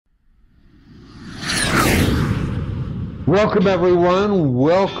Welcome everyone.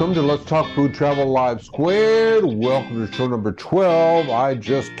 Welcome to Let's Talk Food Travel Live². Welcome to show number 12. I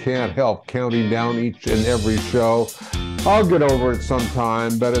just can't help counting down each and every show. I'll get over it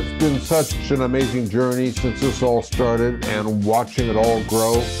sometime, but it's been such an amazing journey since this all started and watching it all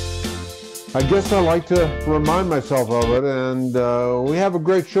grow. I guess I like to remind myself of it, and we have a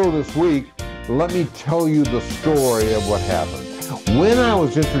great show this week. Let me tell you the story of what happened. When I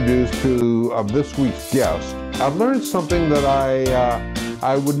was introduced to this week's guest, I learned something that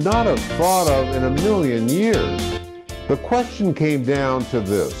I would not have thought of in a million years. The question came down to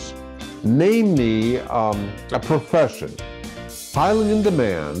this. Name me a profession, highly in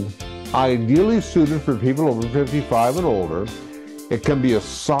demand, ideally suited for people over 55 and older. It can be a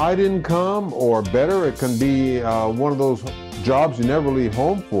side income, or better, it can be one of those jobs you never leave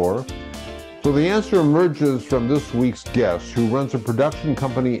home for. So the answer emerges from this week's guest, who runs a production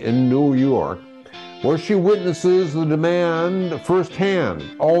company in New York, where she witnesses the demand firsthand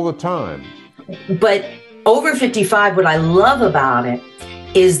all the time. But over 55, what I love about it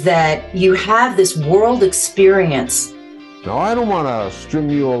is that you have this world experience. Now, I don't want to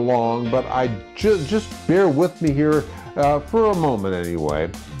string you along, but I just bear with me here for a moment anyway.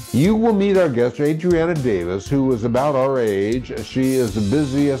 You will meet our guest, Adriana Davis, who is about our age. She is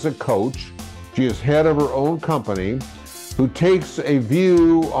busy as a coach. She is head of her own company, who takes a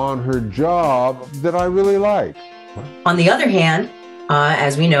view on her job that I really like. On the other hand,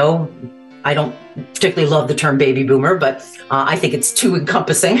 as we know, I don't particularly love the term baby boomer, but I think it's too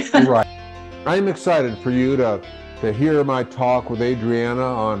encompassing. Right. I'm excited for you to hear my talk with Adriana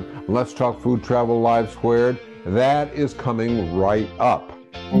on Let's Talk Food Travel Live². That is coming right up.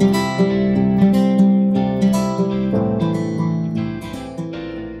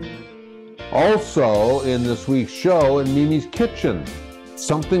 Also in this week's show, in Mimi's kitchen,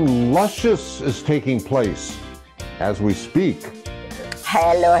 something luscious is taking place as we speak.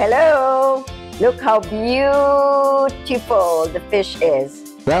 Hello, hello. Look how beautiful the fish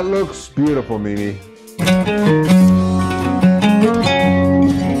is. That looks beautiful, Mimi.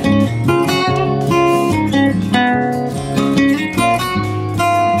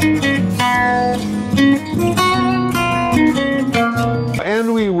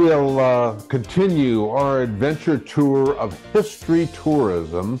 And we will continue our adventure tour of history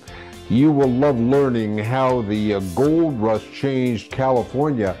tourism. You will love learning how the gold rush changed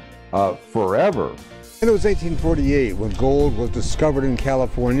California forever. And it was 1848 when gold was discovered in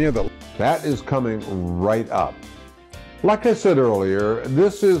California. That is coming right up. Like I said earlier,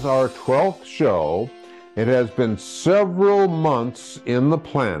 this is our 12th show. It has been several months in the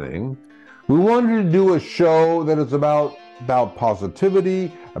planning. We wanted to do a show that is about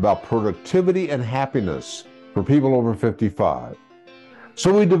positivity, about productivity and happiness for people over 55.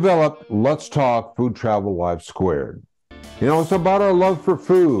 So we developed Let's Talk Food Travel Live². You know, it's about our love for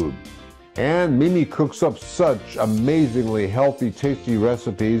food. And Mimi cooks up such amazingly healthy, tasty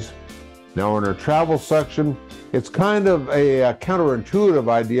recipes. Now in our travel section, it's kind of a counterintuitive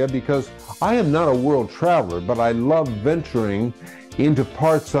idea because I am not a world traveler, but I love venturing into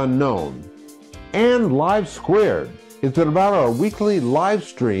parts unknown. And Live². It's about our weekly live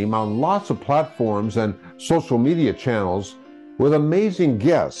stream on lots of platforms and social media channels with amazing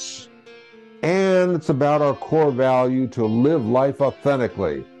guests. And it's about our core value to live life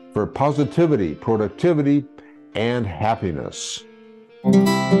authentically for positivity, productivity, and happiness.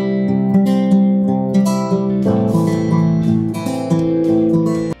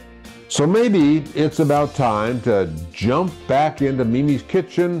 So maybe it's about time to jump back into Mimi's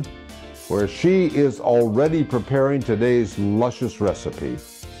kitchen, where she is already preparing today's luscious recipe.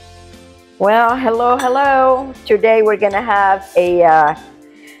 Well, hello, hello. Today we're gonna have a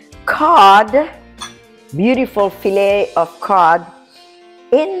cod, beautiful fillet of cod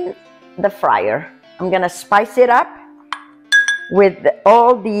in the fryer. I'm gonna spice it up with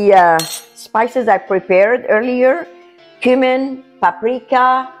all the spices I prepared earlier: cumin,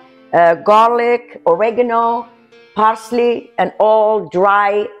 paprika, garlic, oregano, parsley, and all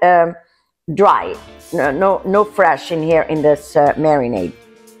dry. No fresh in here in this marinade.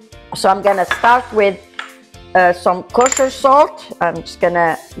 So I'm gonna start with some kosher salt. I'm just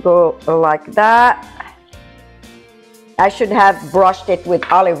gonna go like that. I should have brushed it with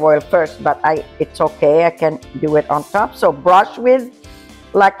olive oil first, but it's okay, I can do it on top. So brush with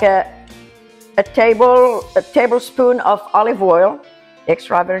like a tablespoon of olive oil,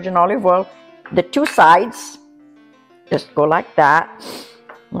 extra virgin olive oil, the two sides. Just go like that.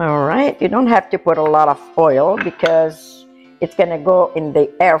 All right, you don't have to put a lot of oil because it's gonna go in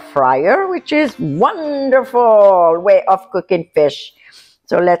the air fryer, which is wonderful way of cooking fish.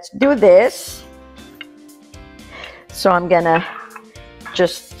 So let's do this. So I'm gonna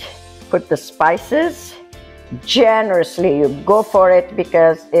just put the spices generously. You go for it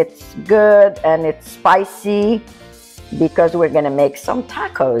because it's good and it's spicy, because we're gonna make some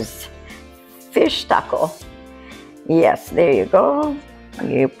tacos, fish taco. Yes, there you go.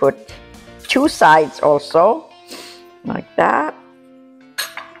 You put 2 sides also, like that.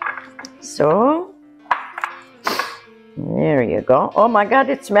 So, there you go. Oh my God,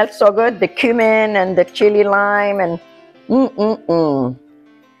 it smells so good. The cumin and the chili lime and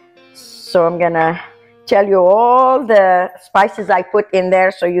So I'm gonna tell you all the spices I put in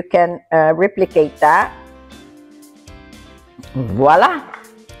there so you can replicate that. Voila.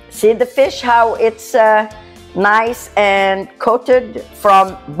 See the fish, how it's nice and coated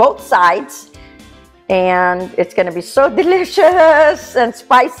from both sides, and it's gonna be so delicious and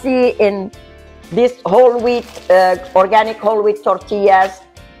spicy in this whole wheat, organic whole wheat tortillas.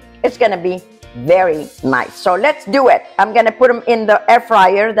 It's gonna be very nice. So let's do it. I'm gonna put them in the air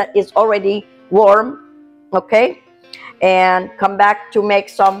fryer that is already warm, okay? And come back to make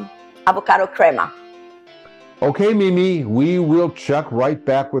some avocado crema. Okay, Mimi, we will check right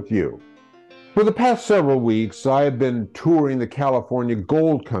back with you. For the past several weeks, I have been touring the California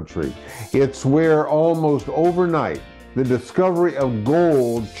gold country. It's where almost overnight, the discovery of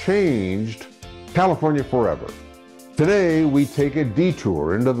gold changed California forever. Today, we take a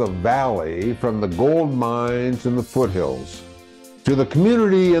detour into the valley from the gold mines in the foothills to the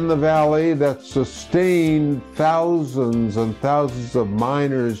community in the valley that sustained thousands and thousands of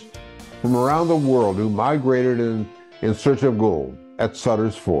miners from around the world who migrated in search of gold at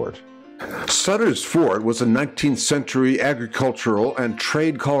Sutter's Fort. Sutter's Fort was a 19th century agricultural and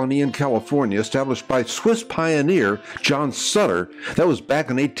trade colony in California established by Swiss pioneer John Sutter. That was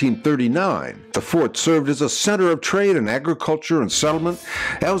back in 1839. The fort served as a center of trade and agriculture and settlement.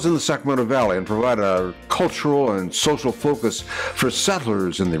 That was in the Sacramento Valley and provided a cultural and social focus for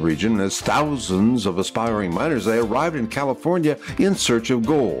settlers in the region as thousands of aspiring miners, they arrived in California in search of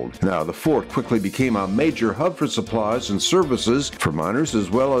gold. Now, the fort quickly became a major hub for supplies and services for miners,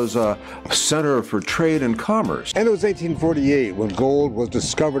 as well as a center for trade and commerce. And it was 1848 when gold was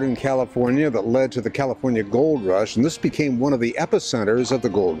discovered in California that led to the California Gold Rush, and this became one of the epicenters of the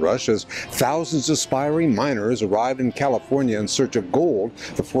gold rush as thousands of aspiring miners arrived in California in search of gold.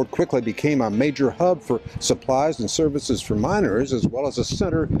 The fort quickly became a major hub for supplies and services for miners, as well as a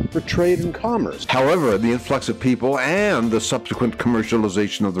center for trade and commerce. However, the influx of people and the subsequent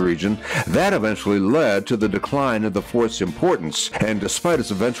commercialization of the region, that eventually led to the decline of the fort's importance. And despite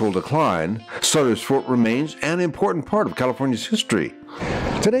its eventual decline, Sutter's Fort remains an important part of California's history.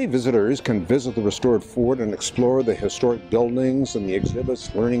 Today, visitors can visit the restored fort and explore the historic buildings and the exhibits,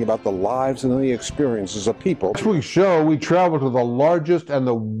 learning about the lives and the experiences of people. This week's show, we travel to the largest and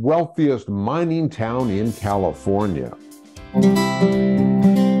the wealthiest mining town in California.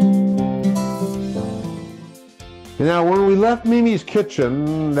 Now, when we left Mimi's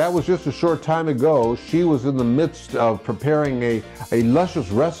kitchen, that was just a short time ago, she was in the midst of preparing a luscious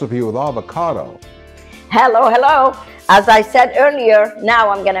recipe with avocado. Hello, hello. As I said earlier, now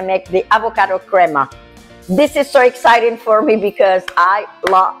I'm gonna make the avocado crema. This is so exciting for me because I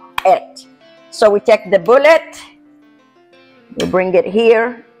love it. So we take the bullet, we bring it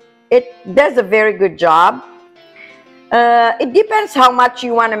here. It does a very good job. It depends how much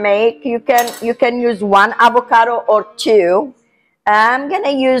you want to make. You can use 1 avocado or 2. I'm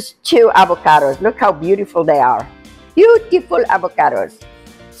gonna use 2 avocados. Look how beautiful they are. Beautiful avocados.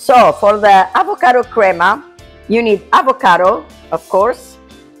 So for the avocado crema, you need avocado, of course,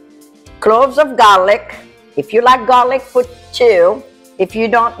 cloves of garlic. If you like garlic, put 2. If you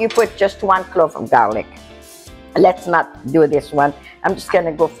don't, you put just 1 clove of garlic. Let's not do this one. I'm just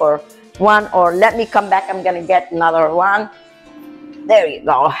gonna go for 1, or let me come back. I'm gonna get another one. There you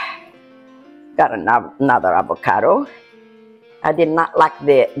go. Got another avocado. I did not like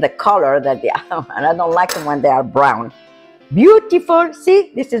the color that they are, and I don't like them when they are brown. Beautiful.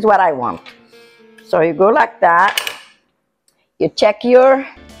 See, this is what I want. So you go like that. You check your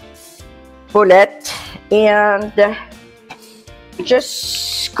bullet and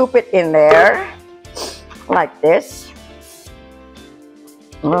just scoop it in there like this.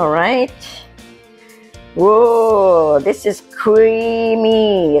 All right. Whoa, this is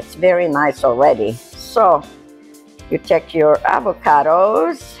creamy. It's very nice already. So you take your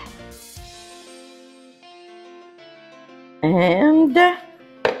avocados and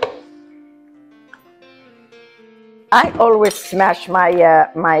I always smash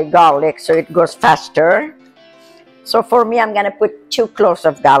my garlic so it goes faster. So for me, I'm gonna put 2 cloves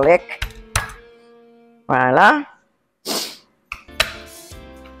of garlic. Voila.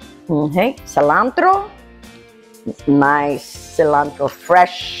 Okay, cilantro. nice cilantro,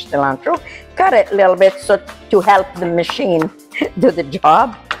 fresh cilantro. Cut it a little bit so to help the machine do the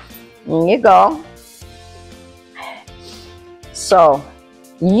job. There you go. So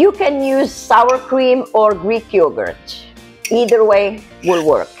you can use sour cream or Greek yogurt. Either way will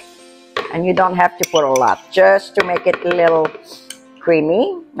work. And you don't have to put a lot, just to make it a little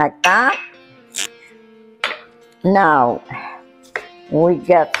creamy, like that. Now, we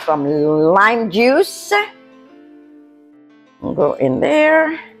get some lime juice. We'll go in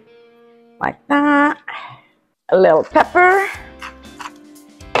there, like that. A little pepper.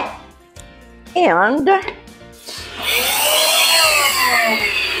 And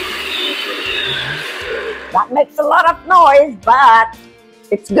that makes a lot of noise, but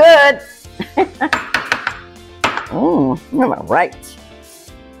it's good. All right.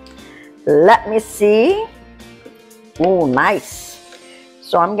 Let me see. Oh, nice.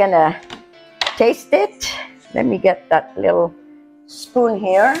 So I'm gonna taste it. Let me get that little spoon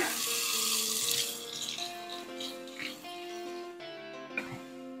here.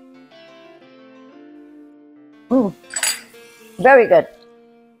 Very good.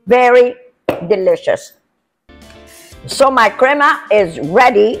 Very delicious. So my crema is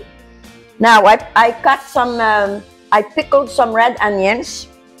ready. Now I cut some, I pickled some red onions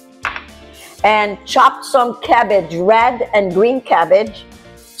and chopped some cabbage, red and green cabbage.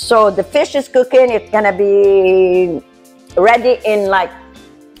 So the fish is cooking. It's gonna be ready in like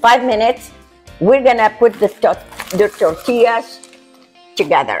 5 minutes. We're gonna put the tortillas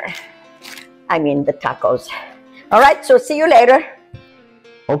together. I mean the tacos. All right, so see you later.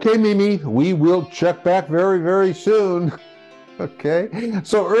 Okay, Mimi, we will check back very, very soon. Okay,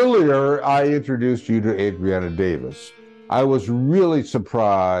 so earlier I introduced you to Adriana Davis. I was really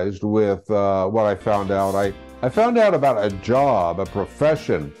surprised with what I found out. I found out about a job, a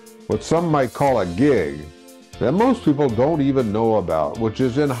profession, what some might call a gig, that most people don't even know about, which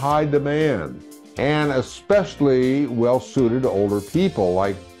is in high demand, and especially well-suited to older people,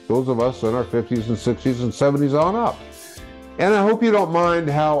 like those of us in our 50s and 60s and 70s on up. And I hope you don't mind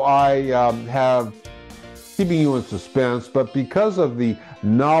how I have keeping you in suspense, but because of the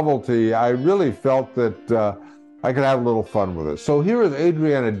novelty, I really felt that I could have a little fun with it. So here is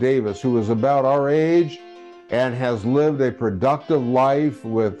Adriana Davis, who is about our age and has lived a productive life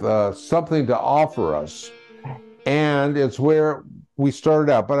with something to offer us. And it's where we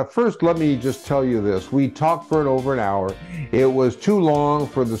started out. But at first, let me just tell you this. We talked for over an hour. It was too long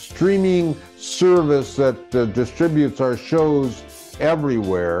for the streaming service that distributes our shows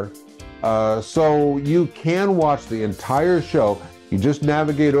everywhere. So you can watch the entire show. You just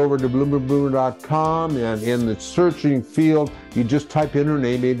navigate over to bloomerboomer.com, and in the searching field, you just type in her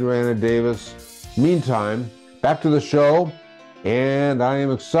name, Adriana Davis. Meantime, back to the show. And I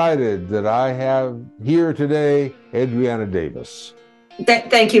am excited that I have here today, Adriana Davis.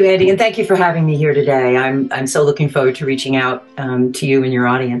 Thank you, Andy, and thank you for having me here today. I'm so looking forward to reaching out to you and your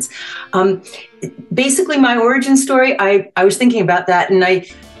audience. Basically, my origin story, I was thinking about that, and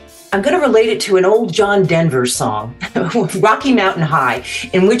I'm going to relate it to an old John Denver song, Rocky Mountain High,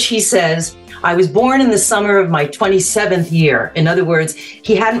 in which he says, I was born in the summer of my 27th year. In other words,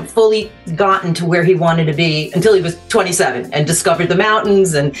 he hadn't fully gotten to where he wanted to be until he was 27 and discovered the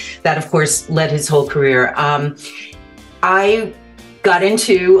mountains, and that, of course, led his whole career. I got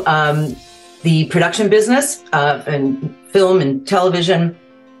into the production business and film and television,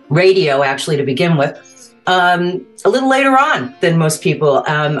 radio, actually, to begin with. A little later on than most people.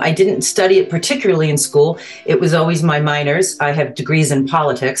 I didn't study it particularly in school. It was always my minors. I have degrees in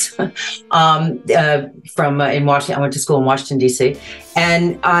politics in Washington. I went to school in Washington, D.C.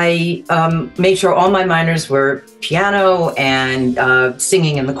 And I made sure all my minors were piano and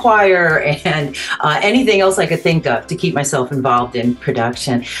singing in the choir and anything else I could think of to keep myself involved in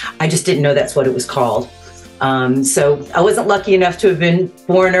production. I just didn't know that's what it was called. So I wasn't lucky enough to have been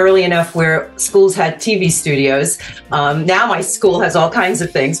born early enough where schools had TV studios. Now my school has all kinds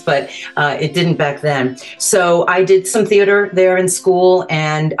of things, but it didn't back then. So I did some theater there in school,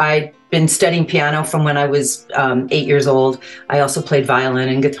 and I'd been studying piano from when I was 8 years old. I also played violin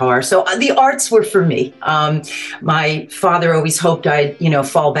and guitar. So the arts were for me. My father always hoped I'd,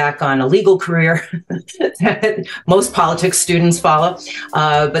 fall back on a legal career that most politics students follow,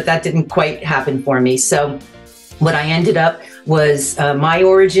 but that didn't quite happen for me. So what I ended up was my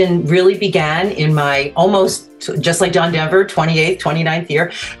origin really began in my almost, just like John Denver, 28th, 29th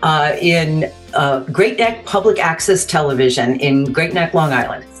year, in Great Neck Public Access Television in Great Neck, Long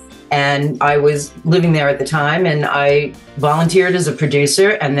Island. And I was living there at the time, and I volunteered as a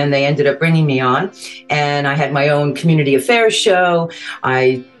producer, and then they ended up bringing me on. And I had my own community affairs show.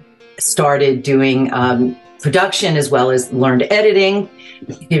 I started doing production as well as learned editing,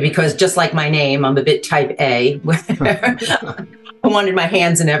 because just like my name, I'm a bit type A, where I wanted my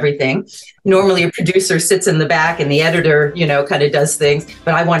hands in everything. Normally a producer sits in the back and the editor, you know, kind of does things,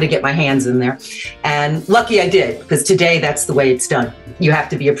 but I wanted to get my hands in there. And lucky I did, because today that's the way it's done. You have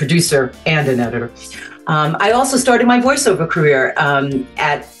to be a producer and an editor. I also started my voiceover career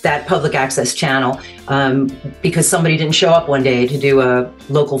at that public access channel because somebody didn't show up one day to do a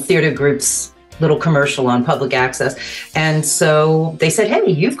local theater group's little commercial on public access. And so they said,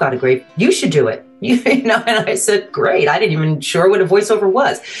 hey, you've got a great, you should do it. You know, and I said, great. I didn't even sure what a voiceover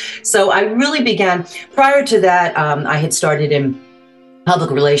was. So I really began, prior to that, I had started in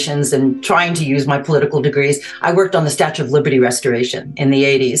public relations and trying to use my political degrees. I worked on the Statue of Liberty restoration in the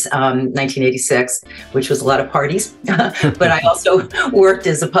 80s, 1986, which was a lot of parties. But I also worked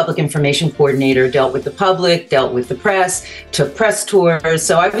as a public information coordinator, dealt with the public, dealt with the press, took press tours.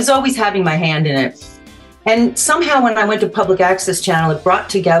 So I was always having my hand in it. And somehow when I went to Public Access Channel, it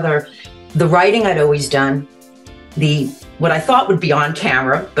brought together the writing I'd always done, what I thought would be on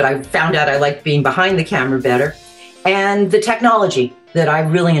camera, but I found out I liked being behind the camera better, and the technology that I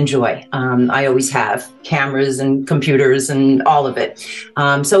really enjoy. I always have cameras and computers and all of it.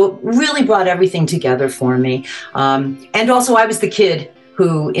 So it really brought everything together for me. And also I was the kid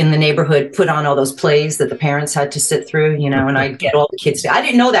who in the neighborhood put on all those plays that the parents had to sit through, you know, and I'd get all the kids I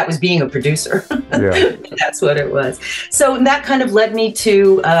didn't know that was being a producer. Yeah. That's what it was. So that kind of led me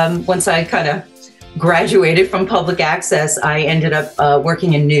to, once I kind of graduated from public access, I ended up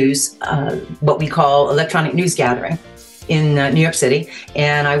working in news, what we call electronic news gathering in New York City.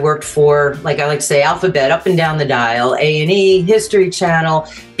 And I worked for, like I like to say, alphabet up and down the dial, A&E, History Channel,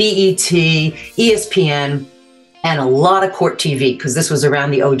 BET, ESPN, and a lot of court TV, because this was around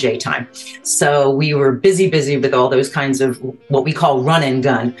the OJ time. So we were busy with all those kinds of what we call run and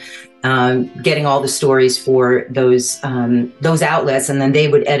gun, getting all the stories for those outlets, and then they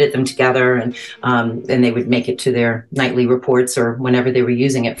would edit them together, and they would make it to their nightly reports or whenever they were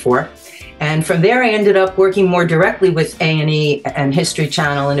using it for. And from there, I ended up working more directly with A&E and History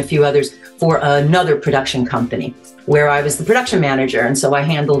Channel and a few others for another production company, where I was the production manager. And so I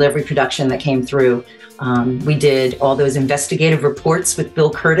handled every production that came through. We did all those investigative reports with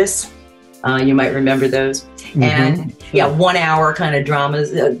Bill Curtis. You might remember those. Mm-hmm. And yeah, 1 hour kind of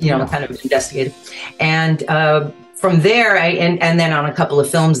dramas, kind of investigative. And from there, and then on a couple of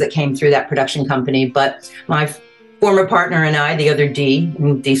films that came through that production company. But my former partner and I, the other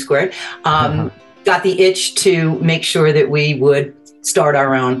D squared, got the itch to make sure that we would start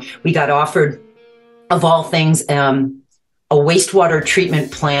our own. We got offered, of all things, a wastewater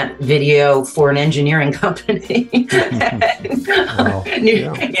treatment plant video for an engineering company. Wow.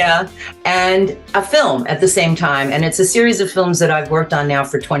 Yeah, and a film at the same time. And it's a series of films that I've worked on now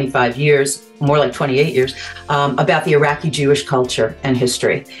for 25 years, more like 28 years, about the Iraqi Jewish culture and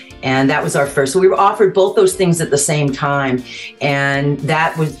history. And that was our first. So we were offered both those things at the same time. And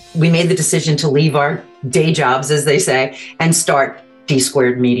we made the decision to leave our day jobs, as they say, and start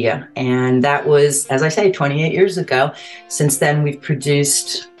D² Media. And that was, as I say, 28 years ago. Since then, we've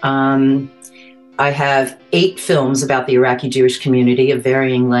produced, I have 8 films about the Iraqi Jewish community of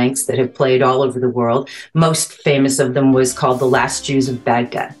varying lengths that have played all over the world. Most famous of them was called The Last Jews of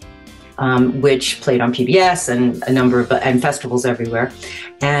Baghdad, which played on PBS and a number of and festivals everywhere.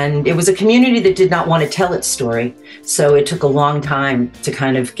 And it was a community that did not want to tell its story. So it took a long time to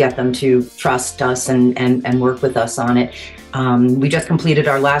kind of get them to trust us and work with us on it. We just completed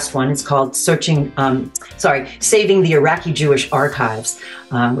our last one. It's called Saving the Iraqi Jewish Archives,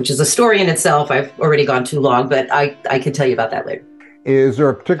 which is a story in itself. I've already gone too long, but I could tell you about that later. Is there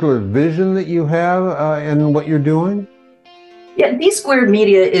a particular vision that you have in what you're doing? Yeah, D²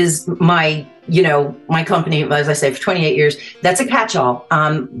 Media is my company, as I say, for 28 years. That's a catch-all.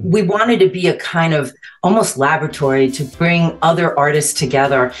 We wanted to be a kind of almost laboratory to bring other artists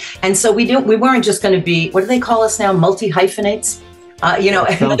together. And so we weren't just going to be, what do they call us now, multi-hyphenates?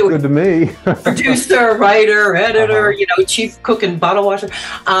 Sounds good to me. Producer, writer, editor, chief cook and bottle washer,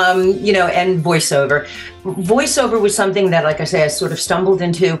 and voiceover. Voiceover was something that, like I say, I sort of stumbled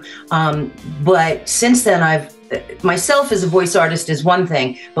into. But since then, myself as a voice artist is one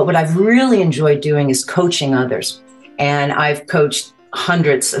thing, but what I've really enjoyed doing is coaching others. And I've coached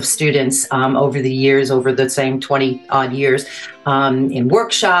hundreds of students over the years, over the same 20 odd years, in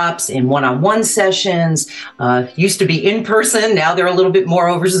workshops, in one-on-one sessions, used to be in person. Now they're a little bit more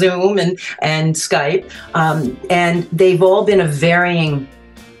over Zoom and Skype. And they've all been of varying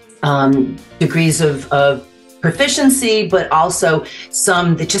degrees of proficiency, but also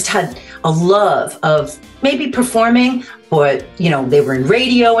some that just had a love of maybe performing, but, you know, they were in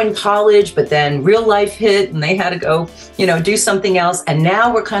radio in college, but then real life hit and they had to go, you know, do something else. And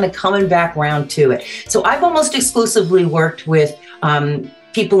now we're kind of coming back around to it. So I've almost exclusively worked with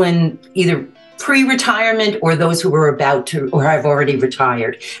people in either pre-retirement or those who were about to or have already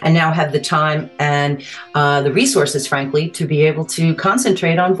retired and now have the time and the resources, frankly, to be able to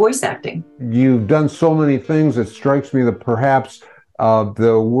concentrate on voice acting. You've done so many things, it strikes me that perhaps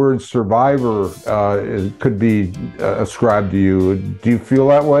the word survivor could be ascribed to you. Do you feel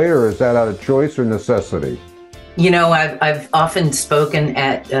that way, or is that out of choice or necessity? You know, I've often spoken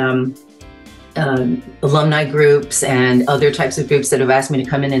at alumni groups and other types of groups that have asked me to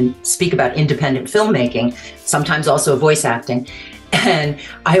come in and speak about independent filmmaking, sometimes also voice acting. And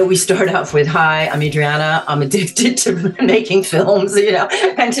I always start off with, hi, I'm Adriana. I'm addicted to making films, you know,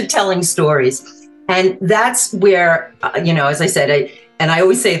 and to telling stories. And that's where, you know, as I said, and I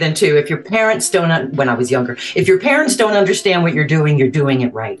always say then too, if your parents don't, when I was younger, if your parents don't understand what you're doing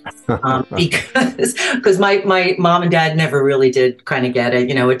it right. Because my mom and dad never really did kind of get it,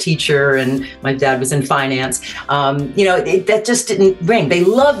 you know, a teacher, and my dad was in finance. You know, that just didn't ring. They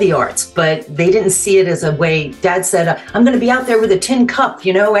love the arts, but they didn't see it as a way. Dad said, I'm going to be out there with a tin cup,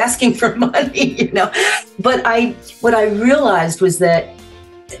 you know, asking for money, you know. But what I realized was that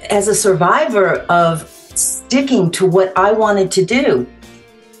as a survivor of sticking to what I wanted to do.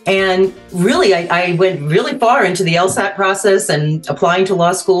 And really, I went really far into the LSAT process and applying to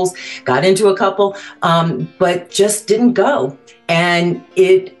law schools, got into a couple, but just didn't go. And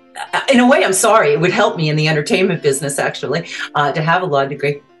it, in a way, I'm sorry, it would help me in the entertainment business, actually, to have a law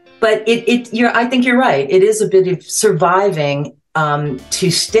degree. But I think you're right. It is a bit of surviving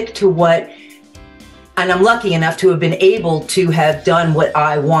to stick to what. And I'm lucky enough to have been able to have done what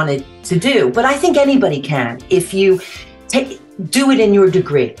I wanted to do. But I think anybody can, if you do it in your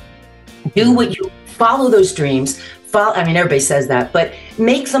degree. Do what you follow those dreams. I mean, everybody says that, but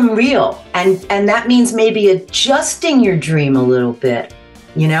make them real. And that means maybe adjusting your dream a little bit.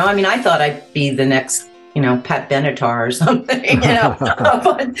 You know, I mean, I thought I'd be the next, you know, Pat Benatar or something, you know,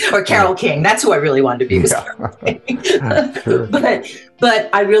 or Carole King. That's who I really wanted to be. Was Carole King. Sure. But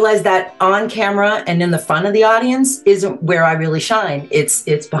I realized that on camera and in the front of the audience isn't where I really shine.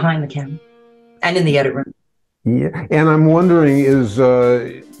 It's behind the camera and in the edit room. Yeah, and I'm wondering, is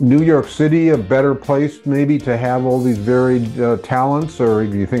New York City a better place maybe to have all these varied talents, or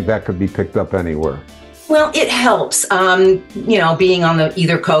do you think that could be picked up anywhere? Well, it helps, you know, being on the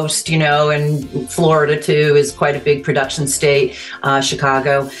either coast, you know, and Florida too is quite a big production state,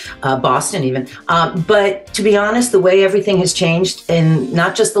 Chicago, Boston even. But to be honest, the way everything has changed in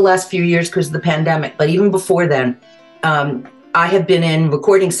not just the last few years because of the pandemic, but even before then, I have been in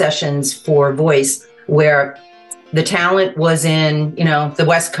recording sessions for voice where the talent was in, you know, the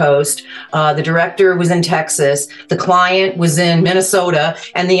West Coast, the director was in Texas, the client was in Minnesota,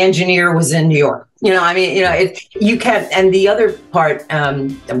 and the engineer was in New York. You know, I mean, you know, you can, and the other part,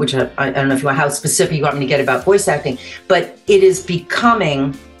 which I don't know if you want, how specific you want me to get about voice acting, but it is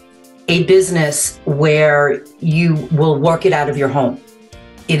becoming a business where you will work it out of your home.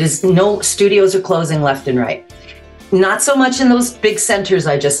 It is, no studios are closing left and right. Not so much in those big centers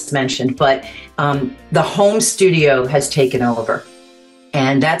I just mentioned, but the home studio has taken over.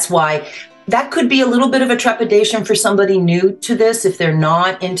 And that's why that could be a little bit of a trepidation for somebody new to this if they're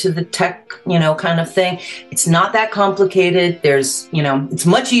not into the tech, you know, kind of thing. It's not that complicated. There's, you know, it's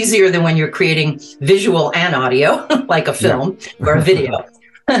much easier than when you're creating visual and audio, like a film or a video.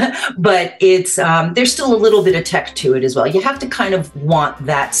 But it's there's still a little bit of tech to it as well. You have to kind of want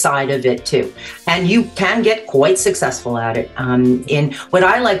that side of it too. And you can get quite successful at it in what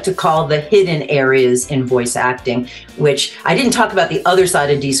I like to call the hidden areas in voice acting, which I didn't talk about the other side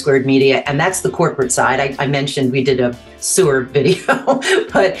of D² Media, and that's the corporate side. I mentioned we did a sewer video,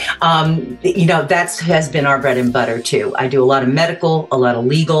 but you know, that has been our bread and butter too. I do a lot of medical, a lot of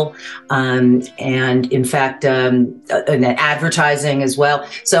legal, and in fact, and advertising as well.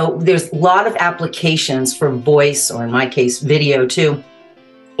 So there's a lot of applications for voice, or in my case, video too,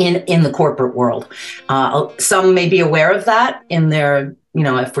 in the corporate world. Some may be aware of that in their, you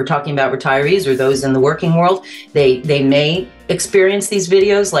know, if we're talking about retirees or those in the working world, they may experience these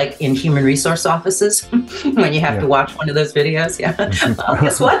videos like in human resource offices when you have to watch one of those videos. Yeah.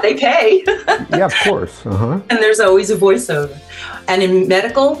 Guess what? They pay. Yeah, of course. And there's always a voiceover. And in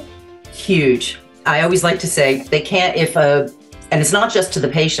medical, huge. I always like to say they can't, if a and it's not just to the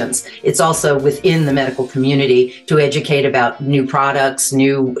patients, it's also within the medical community to educate about new products,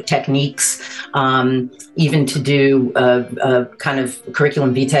 new techniques, even to do a kind of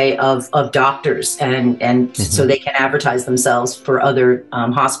curriculum vitae of doctors, and so they can advertise themselves for other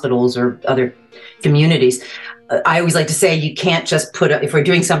hospitals or other communities. I always like to say, you can't just put up, if we're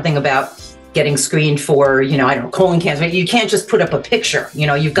doing something about getting screened for, I don't know, colon cancer, you can't just put up a picture.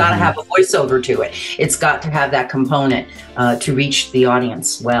 You've got to have a voiceover to it. It's got to have that component to reach the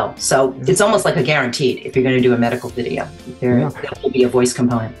audience well. So it's almost like a guaranteed, if you're going to do a medical video, there will be a voice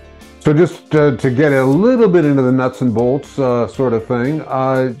component. So just to get a little bit into the nuts and bolts sort of thing,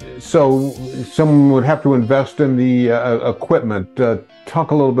 so someone would have to invest in the equipment.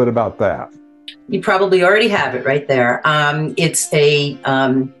 Talk a little bit about that. You probably already have it right there. It's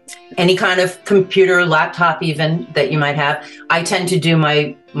any kind of computer, laptop even, that you might have. I tend to do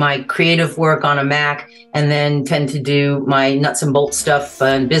my creative work on a Mac, and then tend to do my nuts and bolts stuff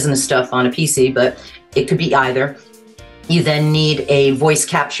and business stuff on a PC, but it could be either. You then need a voice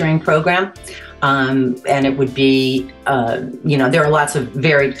capturing program. And it would be, there are lots of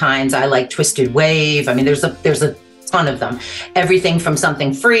varied kinds. I like Twisted Wave. I mean, there's a ton of them. Everything from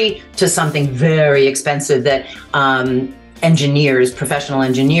something free to something very expensive that professional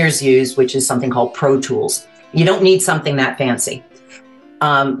engineers use, which is something called Pro Tools. You don't need something that fancy.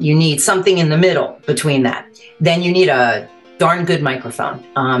 You need something in the middle between that. Then you need a darn good microphone.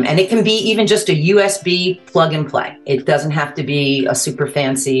 And it can be even just a USB plug and play. It doesn't have to be a super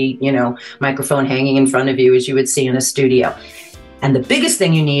fancy, microphone hanging in front of you as you would see in a studio. And the biggest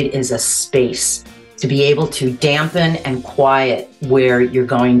thing you need is a space to be able to dampen and quiet where you're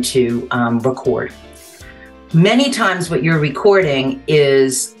going to record. Many times what you're recording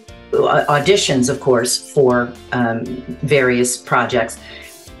is auditions, of course, for various projects,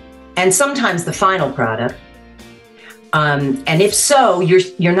 and sometimes the final product. And if so,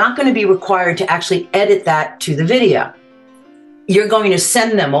 you're not going to be required to actually edit that to the video. You're going to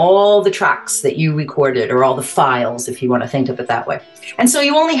send them all the tracks that you recorded, or all the files, if you want to think of it that way. And so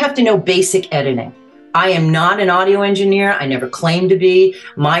you only have to know basic editing. I am not an audio engineer. I never claimed to be.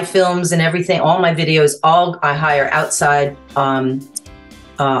 My films and everything, all my videos, I hire outside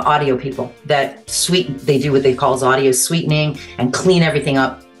audio people that they do what they call audio sweetening and clean everything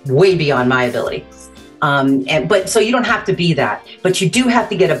up way beyond my ability. But so you don't have to be that, but you do have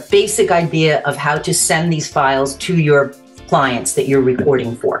to get a basic idea of how to send these files to your clients that you're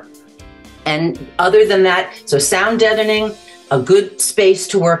recording for. And other than that, so sound deadening, a good space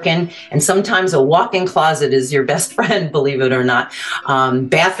to work in, and sometimes a walk-in closet is your best friend, believe it or not.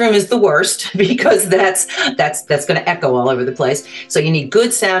 Bathroom is the worst because that's going to echo all over the place. So you need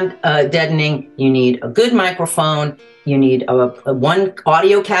good sound deadening. You need a good microphone. You need one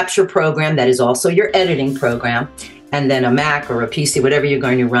audio capture program that is also your editing program, and then a Mac or a PC, whatever you're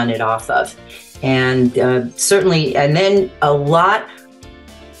going to run it off of. And certainly, and then a lot.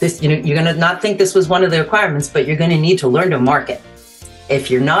 You're going to not think this was one of the requirements, but you're going to need to learn to market.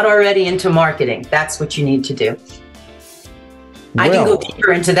 If you're not already into marketing, that's what you need to do. I can go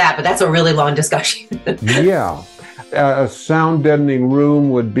deeper into that, but that's a really long discussion. Yeah. A sound deadening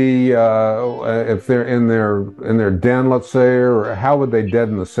room would be if they're in their den, let's say, or how would they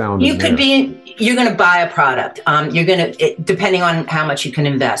deaden the sound? You're going to buy a product. Depending on how much you can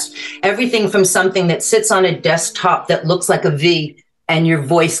invest. Everything from something that sits on a desktop that looks like a V, and your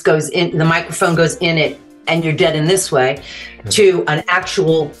voice goes in, the microphone goes in it, and you're dead in this way, to an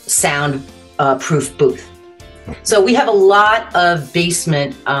actual sound proof booth. So we have a lot of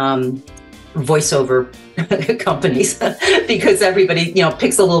basement voiceover companies because everybody,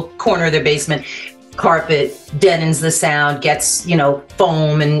 picks a little corner of their basement, carpet, deadens the sound, gets,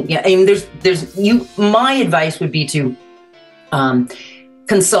 foam, and I mean, my advice would be to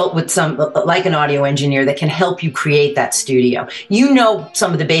consult with like an audio engineer that can help you create that studio.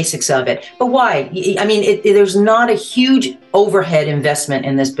 Some of the basics of it, but why? I mean, there's not a huge overhead investment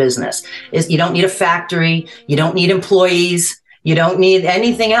in this business. You don't need a factory. You don't need employees. You don't need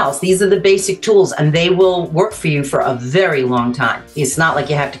anything else. These are the basic tools, and they will work for you for a very long time. It's not like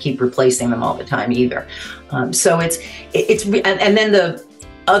you have to keep replacing them all the time either. So and then the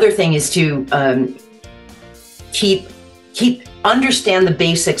other thing is to understand the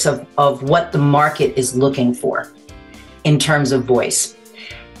basics of what the market is looking for in terms of voice.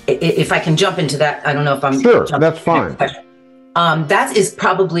 If I can jump into that, I don't know if I'm sure. That's fine. That is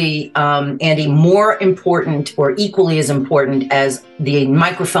probably, Andy, more important or equally as important as the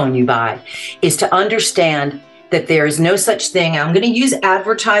microphone you buy, is to understand that there is no such thing. I'm going to use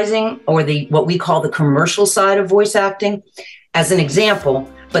advertising or what we call the commercial side of voice acting as an example,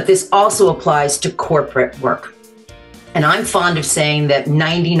 but this also applies to corporate work. And I'm fond of saying that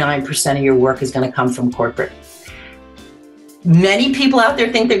 99% of your work is going to come from corporate. Many people out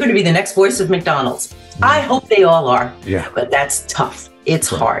there think they're going to be the next voice of McDonald's. I hope they all are, but that's tough. It's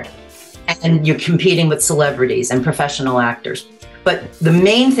hard. And you're competing with celebrities and professional actors. But the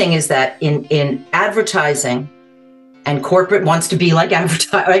main thing is that in advertising, and corporate wants to be like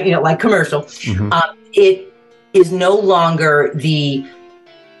advertising, you know, like commercial, it is no longer the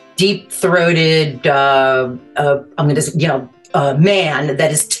deep-throated, man that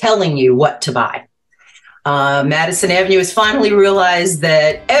is telling you what to buy. Madison Avenue has finally realized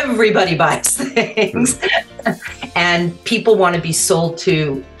that everybody buys things, and people want to be sold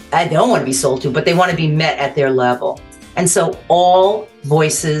to. They don't want to be sold to, but they want to be met at their level. And so all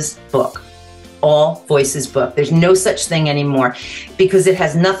voices book. All voices book. There's no such thing anymore, because it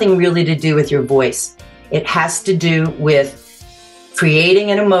has nothing really to do with your voice. It has to do with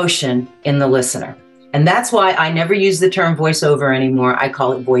creating an emotion in the listener. And that's why I never use the term voiceover anymore. I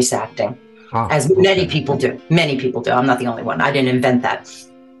call it voice acting, as many people do. Many people do. I'm not the only one. I didn't invent that.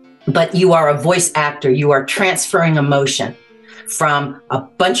 But you are a voice actor. You are transferring emotion from a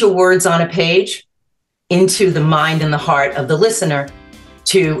bunch of words on a page into the mind and the heart of the listener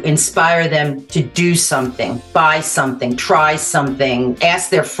to inspire them to do something, buy something, try something, ask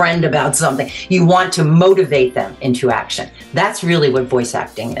their friend about something. You want to motivate them into action. That's really what voice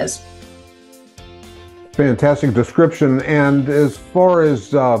acting is. Fantastic description. And as far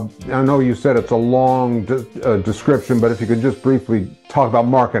as, I know you said it's a long description, but if you could just briefly talk about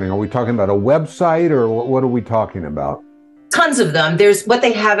marketing. Are we talking about a website, or what are we talking about? Tons of them. There's what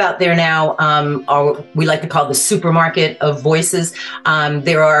they have out there now, we like to call the supermarket of voices.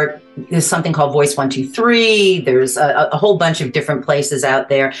 There's something called Voice 123. There's a whole bunch of different places out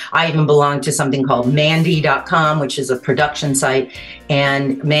there. I even belong to something called Mandy.com, which is a production site.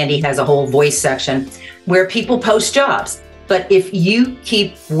 And Mandy has a whole voice section where people post jobs. But if you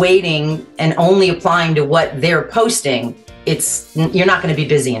keep waiting and only applying to what they're posting, you're not going to be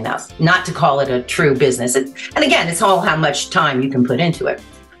busy enough not to call it a true business. And again, it's all how much time you can put into it.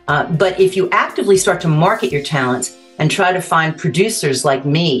 But if you actively start to market your talents and try to find producers like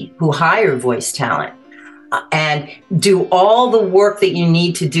me who hire voice talent and do all the work that you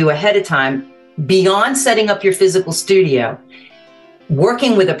need to do ahead of time, beyond setting up your physical studio,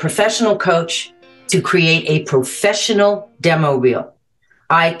 working with a professional coach to create a professional demo reel.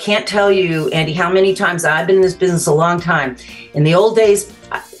 I can't tell you, Andy, how many times I've been in this business a long time. In the old days,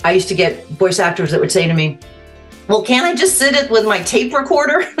 I used to get voice actors that would say to me, well, can't I just sit with my tape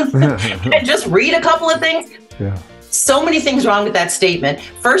recorder and just read a couple of things? Yeah. So many things wrong with that statement.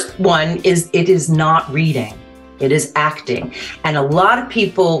 First one is it is not reading. It is acting. And a lot of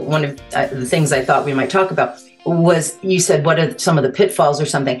people, one of the things I thought we might talk about was, you said, what are some of the pitfalls or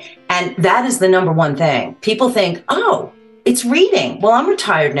something? And that is the number one thing. People think, oh, it's reading. Well, I'm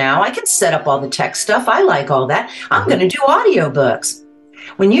retired now. I can set up all the tech stuff. I like all that. I'm going to do audiobooks.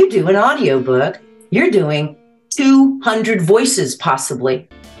 When you do an audiobook, you're doing 200 voices possibly,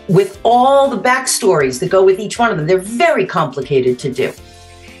 with all the backstories that go with each one of them. They're very complicated to do.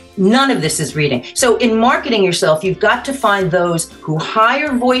 None of this is reading. So in marketing yourself, you've got to find those who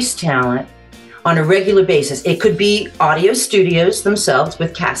hire voice talent on a regular basis. It could be audio studios themselves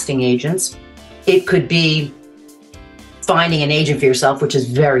with casting agents. It could be finding an agent for yourself, which is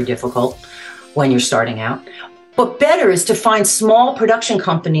very difficult when you're starting out. But better is to find small production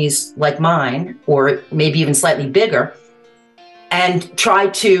companies like mine, or maybe even slightly bigger, and try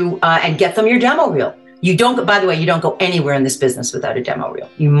to and get them your demo reel. You don't, by the way, you don't go anywhere in this business without a demo reel.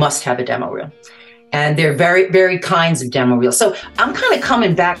 You must have a demo reel. And there are very kinds of demo reels. So I'm kind of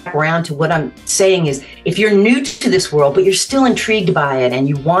coming back around to what I'm saying is, if you're new to this world, but you're still intrigued by it and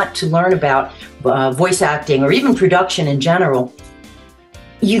you want to learn about voice acting or even production in general,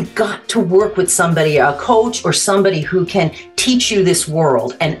 you've got to work with somebody, a coach or somebody who can teach you this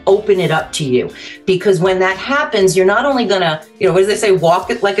world and open it up to you. Because when that happens, you're not only going to, what do they say, walk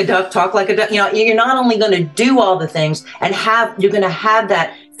it like a duck, talk like a duck. You're not only going to do all the things and you're going to have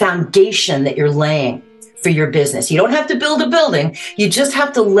that foundation that you're laying for your business. You don't have to build a building. You just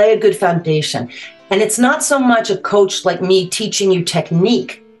have to lay a good foundation. And it's not so much a coach like me teaching you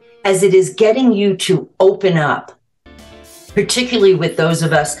technique as it is getting you to open up, particularly with those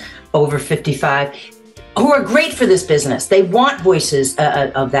of us over 55 who are great for this business. They want voices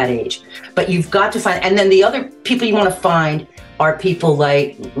of that age, but you've got to find, and then the other people you want to find are people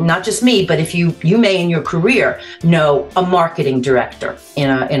like, not just me, but if you may in your career know a marketing director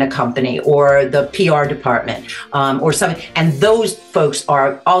in a company, or the PR department, or something. And those folks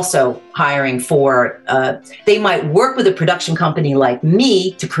are also hiring for, they might work with a production company like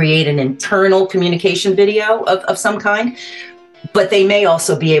me to create an internal communication video of some kind, but they may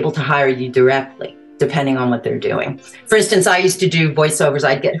also be able to hire you directly, depending on what they're doing. For instance, I used to do voiceovers.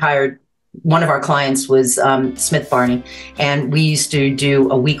 I'd get hired. One of our clients was Smith Barney, and we used to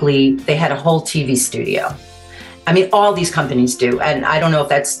do a weekly, they had a whole TV studio. I mean, all these companies do. And I don't know if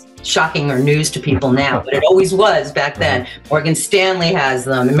that's shocking or news to people now, but it always was back then. Morgan Stanley has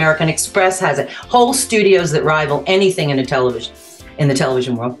them. American Express has it. Whole studios that rival anything in the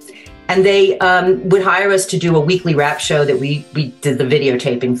television world. And they would hire us to do a weekly rap show that we did the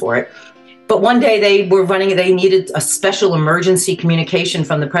videotaping for it. But one day they needed a special emergency communication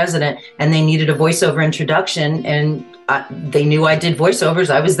from the president, and they needed a voiceover introduction, and they knew I did voiceovers.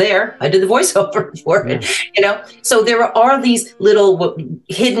 I was there. I did the voiceover for it, you know? So there are these little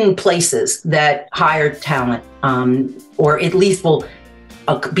hidden places that hire talent, or at least will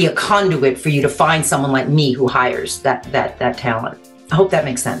be a conduit for you to find someone like me who hires that talent. I hope that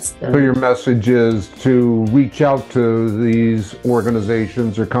makes sense. So your message is to reach out to these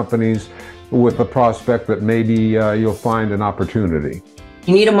organizations or companies with the prospect that maybe you'll find an opportunity.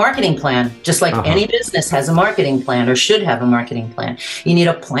 You need a marketing plan, just like any business has a marketing plan or should have a marketing plan. You need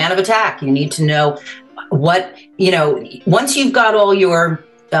a plan of attack. You need to know what, you know, once you've got all your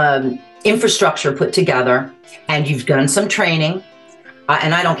infrastructure put together and you've done some training,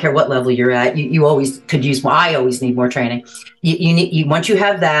 and I don't care what level you're at, you always could use more. I always need more training. Once you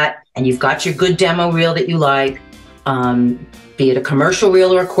have that and you've got your good demo reel that you like, be it a commercial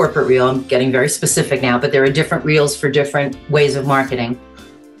reel or a corporate reel, I'm getting very specific now, but there are different reels for different ways of marketing.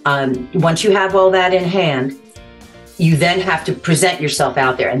 Once you have all that in hand, you then have to present yourself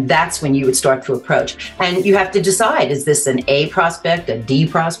out there, and that's when you would start to approach. And you have to decide, is this an A prospect, a D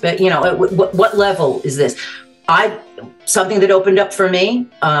prospect? You know, what level is this? Something that opened up for me,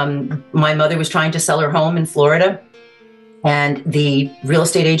 my mother was trying to sell her home in Florida, and the real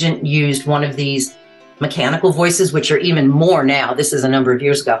estate agent used one of these mechanical voices, which are even more now. This is a number of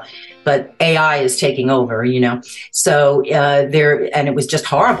years ago, but AI is taking over, you know. So and it was just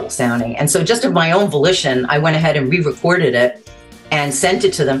horrible sounding. And so just of my own volition, I went ahead and re-recorded it and sent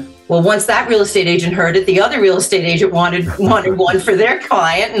it to them. Well, once that real estate agent heard it, the other real estate agent wanted one for their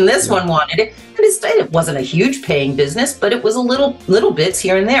client, and this one wanted it. And it wasn't a huge paying business, but it was a little bits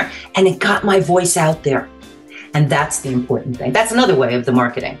here and there. And it got my voice out there. And that's the important thing. That's another way of the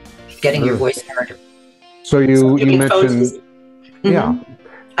marketing, getting your voice heard. So you mentioned,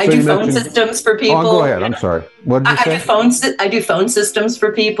 I do phone systems for people. Oh, go ahead. I'm sorry. What did you say? I do phone systems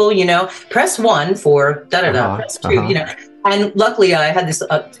for people. You know, press 1 for press 2. You know, and luckily I had this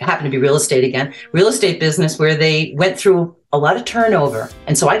happened to be real estate business where they went through a lot of turnover,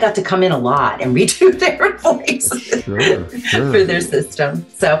 and so I got to come in a lot and redo their voices for their system.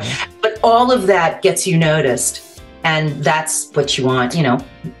 So, but all of that gets you noticed, and that's what you want. You know,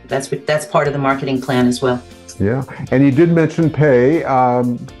 that's part of the marketing plan as well. Yeah, and you did mention pay.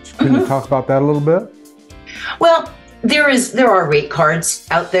 Can you talk about that a little bit? Well, there are rate cards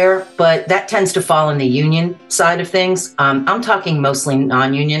out there, but that tends to fall in the union side of things. I'm talking mostly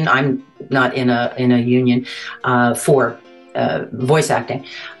non-union. I'm not in a union for voice acting,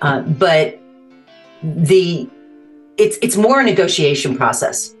 but it's more a negotiation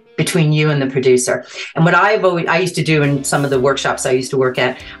process between you and the producer. And what I used to do in some of the workshops I used to work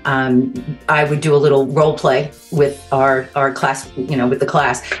at, I would do a little role play with our class, you know, with the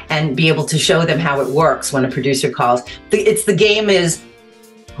class, and be able to show them how it works when a producer calls. The game is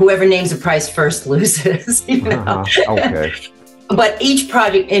whoever names a price first loses, you know. Okay. But each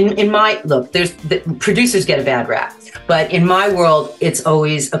project, in my look, the producers get a bad rap. But in my world, it's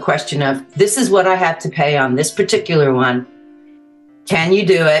always a question of, this is what I have to pay on this particular one. Can you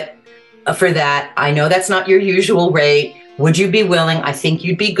do it for that? I know that's not your usual rate. Would you be willing? I think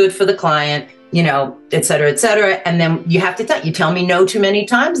you'd be good for the client, you know, et cetera, et cetera. And then you have to you tell me no too many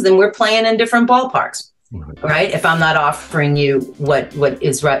times, then we're playing in different ballparks, right? If I'm not offering you what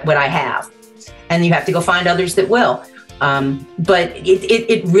is right, what I have, and you have to go find others that will. But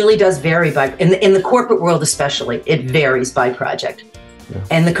it really does vary in the corporate world, especially, it varies by project. Yeah.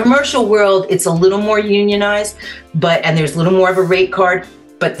 And the commercial world, it's a little more unionized, and there's a little more of a rate card,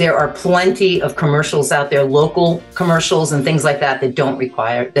 but there are plenty of commercials out there, local commercials and things like that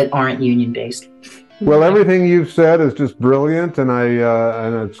that aren't union based. Well, everything you've said is just brilliant, and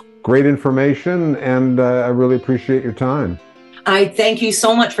it's great information, and I really appreciate your time. I thank you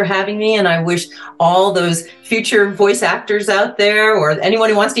so much for having me, and I wish all those future voice actors out there, or anyone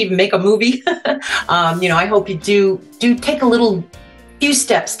who wants to even make a movie, I hope you do take a few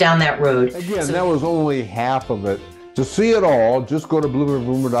steps down that road. Again, that was only half of it. To see it all, just go to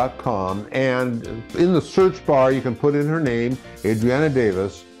bloomerboomer.com, and in the search bar, you can put in her name, Adriana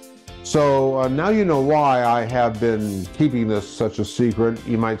Davis. So now you know why I have been keeping this such a secret,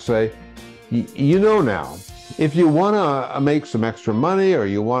 you might say. You know now. If you want to make some extra money, or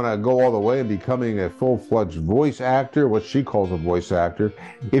you want to go all the way and becoming a full-fledged voice actor, what she calls a voice actor,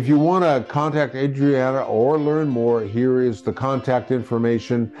 if you want to contact Adriana or learn more, here is the contact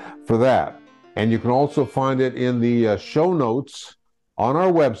information for that. And you can also find it in the show notes on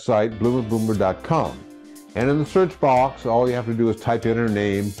our website, bloomerboomer.com. And in the search box, all you have to do is type in her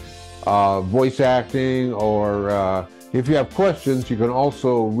name, voice acting, or if you have questions, you can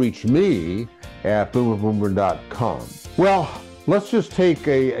also reach me at bloomerboomer.com. Well, let's just take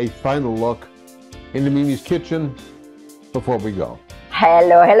a final look into Mimi's kitchen before we go.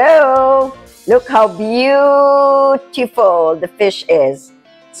 Hello, hello. Look how beautiful the fish is.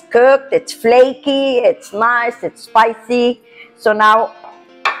 It's cooked, it's flaky, it's nice, it's spicy. So now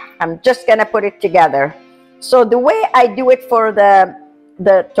I'm just gonna put it together. So the way I do it for the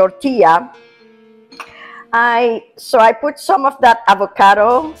tortilla, I put some of that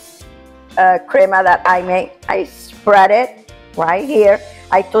avocado crema that I made. I spread it right here.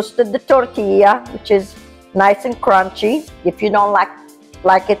 I toasted the tortilla, which is nice and crunchy. If you don't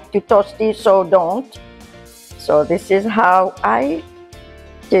like it too toasty, so don't. So this is how I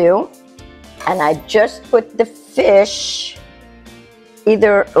do. And I just put the fish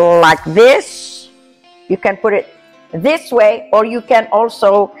either like this. You can put it this way, or you can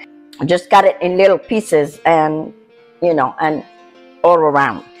also just cut it in little pieces and, and all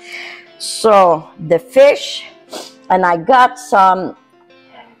around. So the fish, and I got some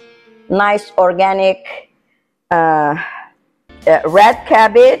nice organic red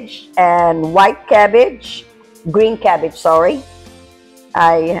cabbage and white cabbage, green cabbage, sorry.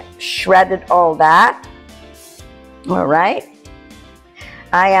 I shredded all that. All right.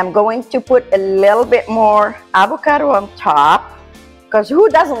 I am going to put a little bit more avocado on top, because who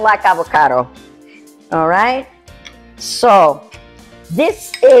doesn't like avocado? All right. So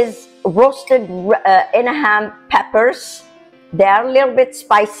this is roasted Anaheim peppers. They are a little bit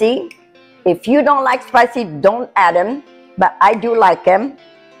spicy. If you don't like spicy, don't add them, but I do like them.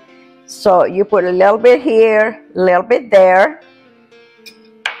 So you put a little bit here, a little bit there,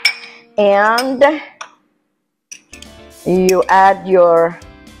 and you add your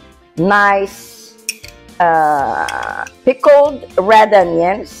nice pickled red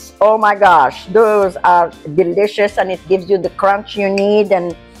onions. Oh my gosh, those are delicious, and it gives you the crunch you need,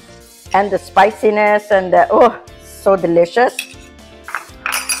 and the spiciness, and oh, so delicious.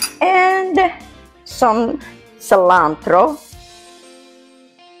 And some cilantro.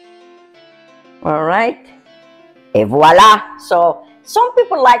 All right, et voila. So some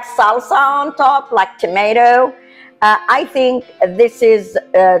people like salsa on top, like tomato. I think this is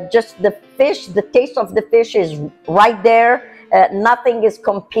just the fish. The taste of the fish is right there. Nothing is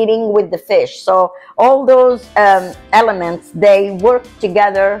competing with the fish. So all those elements, they work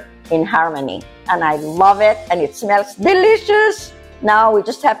together in harmony. And I love it, and it smells delicious. Now we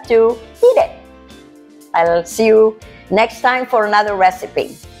just have to eat it. I'll see you next time for another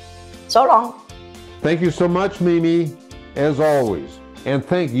recipe. So long. Thank you so much, Mimi, as always. And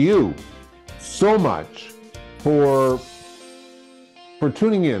thank you so much for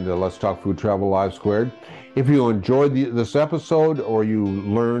tuning in to Let's Talk Food Travel Live². If you enjoyed this episode, or you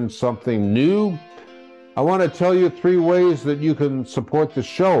learned something new, I want to tell you 3 ways that you can support the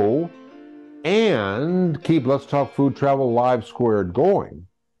show and keep Let's Talk Food Travel Live² going.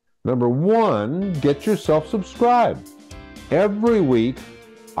 Number 1, get yourself subscribed. Every week,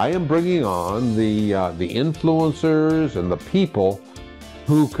 I am bringing on the influencers and the people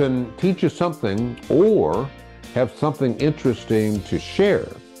who can teach you something or have something interesting to share.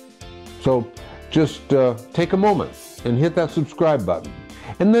 So just take a moment and hit that subscribe button.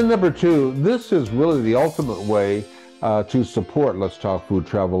 And then number 2, this is really the ultimate way to support Let's Talk Food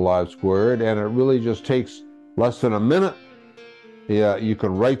Travel Live², and it really just takes less than a minute. Yeah, you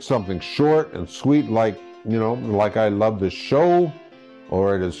can write something short and sweet, like I love this show,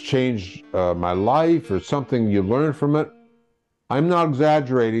 or it has changed my life, or something you learned from it. I'm not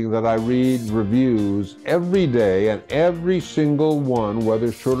exaggerating that I read reviews every day, and every single one, whether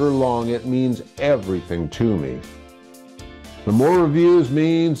short or long, it means everything to me. The more reviews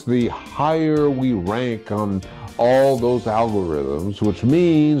means the higher we rank on all those algorithms, which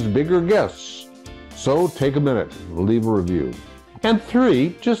means bigger guests. So take a minute, leave a review. And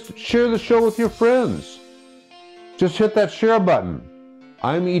 3, just share the show with your friends. Just hit that share button.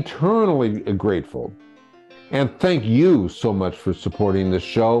 I'm eternally grateful. And thank you so much for supporting this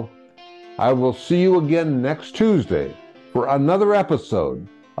show. I will see you again next Tuesday for another episode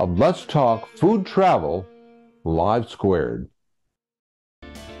of Let's Talk Food Travel Live².